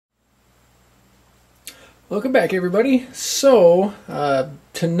Welcome back, everybody. So,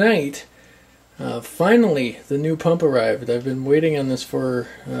 tonight, finally, the new pump arrived. I've been waiting on this for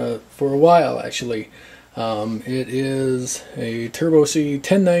a while, actually. It is a Turbo-Sea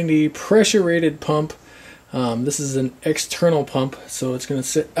 1090 pressure-rated pump. This is an external pump, so it's going to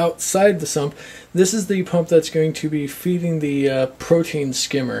sit outside the sump. This is the pump that's going to be feeding the protein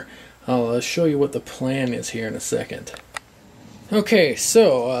skimmer. I'll show you what the plan is here in a second. Okay,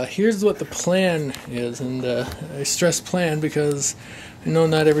 so here's what the plan is, and I stress plan because I know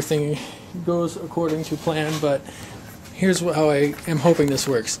not everything goes according to plan, but here's how I am hoping this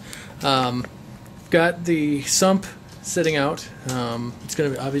works. Got the sump sitting out. It's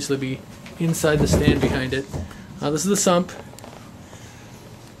going to obviously be inside the stand behind it. This is the sump.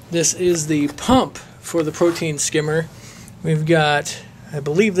 This is the pump for the protein skimmer. We've got, I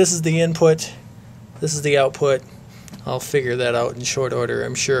believe this is the input, this is the output. I'll figure that out in short order,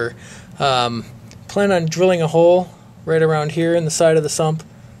 I'm sure. Plan on drilling a hole right around here in the side of the sump,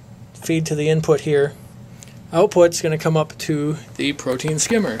 feed to the input here. Output's going to come up to the protein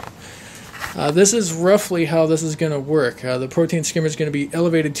skimmer. This is roughly how this is going to work. The protein skimmer is going to be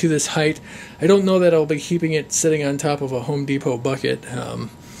elevated to this height. I don't know that I'll be keeping it sitting on top of a Home Depot bucket,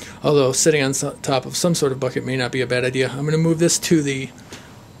 although sitting on top of some sort of bucket may not be a bad idea. I'm going to move this to the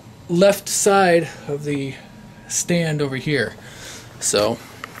left side of the stand over here. So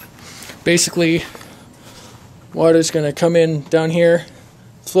basically water's going to come in down here,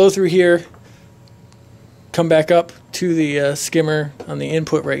 flow through here, come back up to the skimmer on the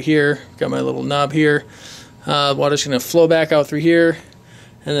input right here. Got my little knob here. Water's going to flow back out through here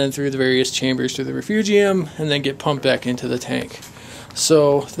and then through the various chambers to the refugium and then get pumped back into the tank.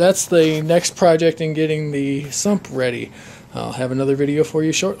 So that's the next project in getting the sump ready. I'll have another video for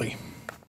you shortly.